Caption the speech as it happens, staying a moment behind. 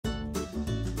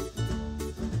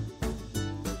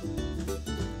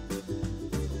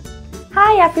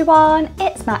Hi everyone,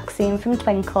 it's Maxine from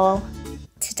Twinkle.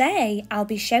 Today I'll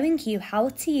be showing you how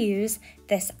to use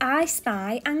this I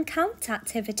Spy and Count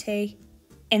activity.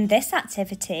 In this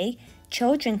activity,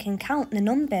 children can count the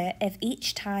number of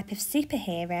each type of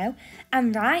superhero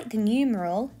and write the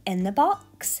numeral in the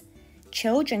box.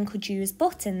 Children could use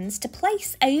buttons to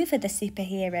place over the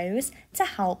superheroes to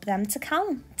help them to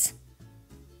count.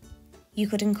 You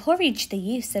could encourage the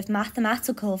use of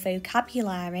mathematical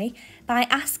vocabulary by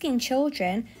asking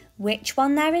children which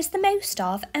one there is the most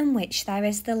of and which there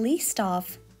is the least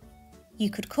of. You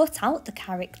could cut out the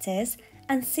characters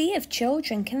and see if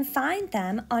children can find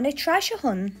them on a treasure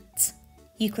hunt.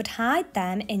 You could hide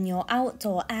them in your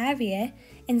outdoor area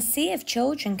and see if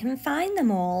children can find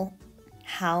them all.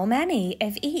 How many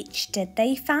of each did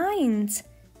they find?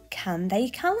 Can they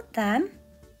count them?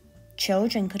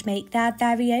 Children could make their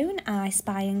very own I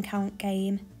Spy and Count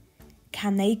game.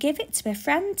 Can they give it to a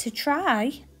friend to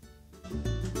try?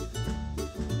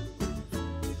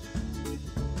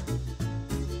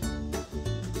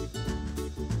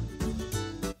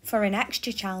 For an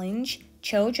extra challenge,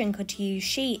 children could use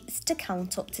sheets to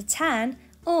count up to 10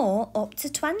 or up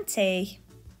to 20.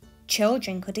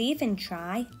 Children could even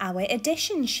try our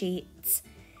addition sheets.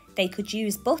 They could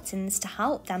use buttons to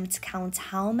help them to count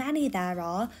how many there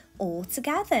are all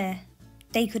together.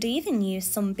 They could even use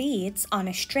some beads on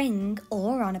a string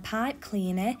or on a pipe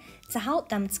cleaner to help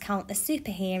them to count the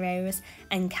superheroes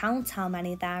and count how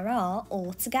many there are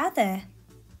all together.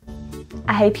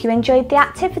 I hope you enjoyed the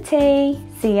activity.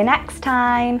 See you next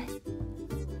time.